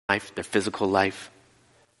life, their physical life.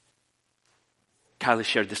 Kylie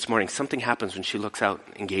shared this morning, something happens when she looks out,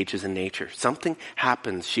 engages in nature. Something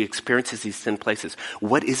happens. She experiences these thin places.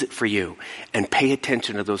 What is it for you? And pay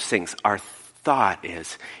attention to those things. Our thought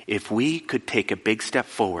is, if we could take a big step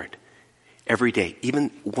forward every day,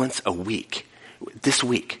 even once a week, this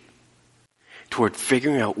week, toward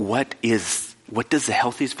figuring out what does the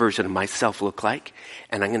healthiest version of myself look like,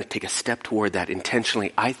 and I'm going to take a step toward that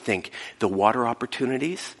intentionally, I think the water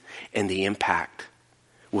opportunities and the impact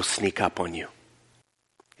will sneak up on you.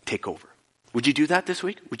 Take over. Would you do that this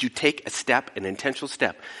week? Would you take a step, an intentional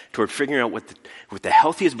step, toward figuring out what the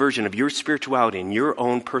healthiest version of your spirituality and your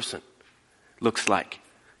own person looks like,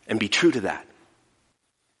 and be true to that?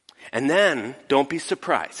 And then, don't be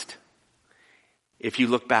surprised if you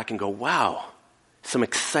look back and go, wow, some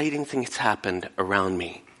exciting things happened around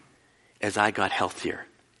me as I got healthier,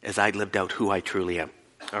 as I lived out who I truly am.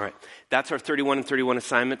 All right, that's our 31 and 31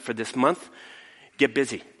 assignment for this month. Get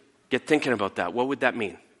busy. Get thinking about that. What would that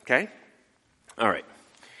mean? Okay? All right.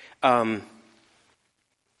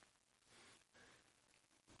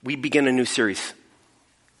 We begin a new series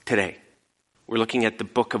today. We're looking at the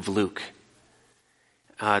book of Luke,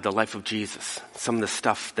 the life of Jesus, some of the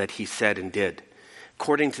stuff that he said and did.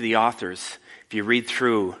 According to the authors, if you read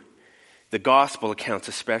through the gospel accounts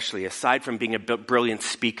especially, aside from being a brilliant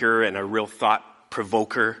speaker and a real thought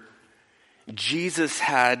provoker, Jesus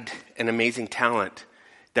had an amazing talent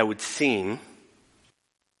that would seems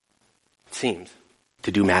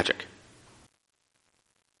to do magic.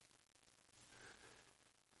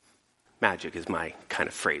 Magic is my kind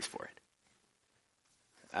of phrase for it.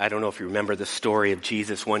 I don't know if you remember the story of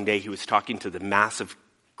Jesus. One day he was talking to the massive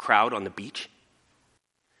crowd on the beach.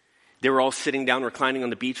 They were all sitting down, reclining on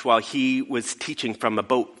the beach while he was teaching from a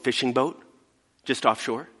boat, fishing boat, just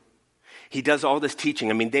offshore. He does all this teaching.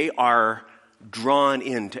 I mean, they are drawn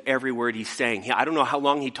into every word he's saying. I don't know how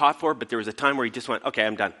long he taught for, but there was a time where he just went, okay,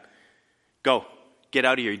 I'm done. Go. Get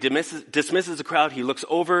out of here. He dismisses the crowd. He looks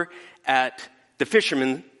over at the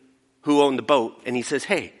fishermen who own the boat, and he says,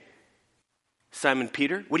 hey, Simon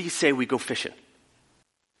Peter, what do you say we go fishing?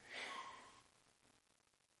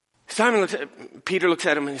 Peter looks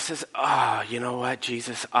at him and he says, you know what,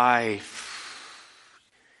 Jesus,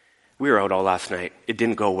 we were out all last night. It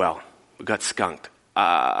didn't go well. We got skunked.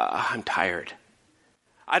 I'm tired.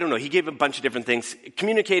 I don't know. He gave a bunch of different things,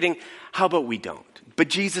 communicating, how about we don't? But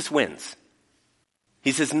Jesus wins.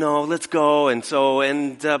 He says, no, let's go. And so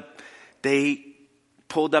they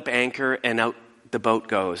pulled up anchor and out the boat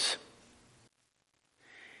goes.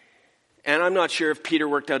 And I'm not sure if Peter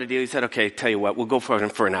worked out a deal. He said, okay, tell you what, we'll go for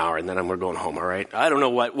an hour and then we're going home, all right? I don't know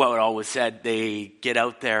what all was said. They get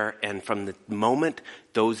out there, and from the moment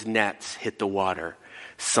those nets hit the water,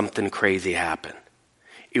 something crazy happened.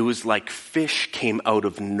 It was like fish came out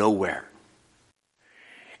of nowhere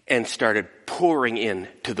and started pouring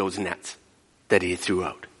into those nets that he threw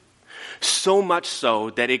out. So much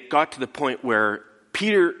so that it got to the point where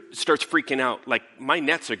Peter starts freaking out, like, my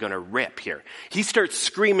nets are going to rip here. He starts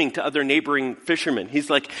screaming to other neighboring fishermen. He's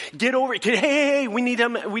like, get over it. Hey, we need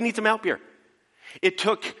some help here. It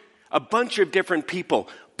took a bunch of different people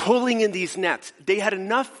pulling in these nets. They had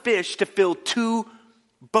enough fish to fill 2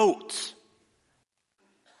 boats.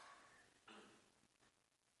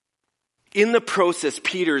 In the process,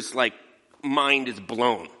 Peter's mind is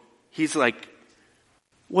blown. He's like,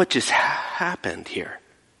 what just happened here?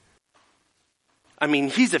 I mean,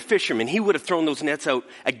 he's a fisherman. He would have thrown those nets out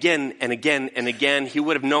again and again and again. He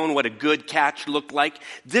would have known what a good catch looked like.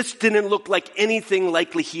 This didn't look like anything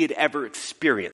likely he had ever experienced.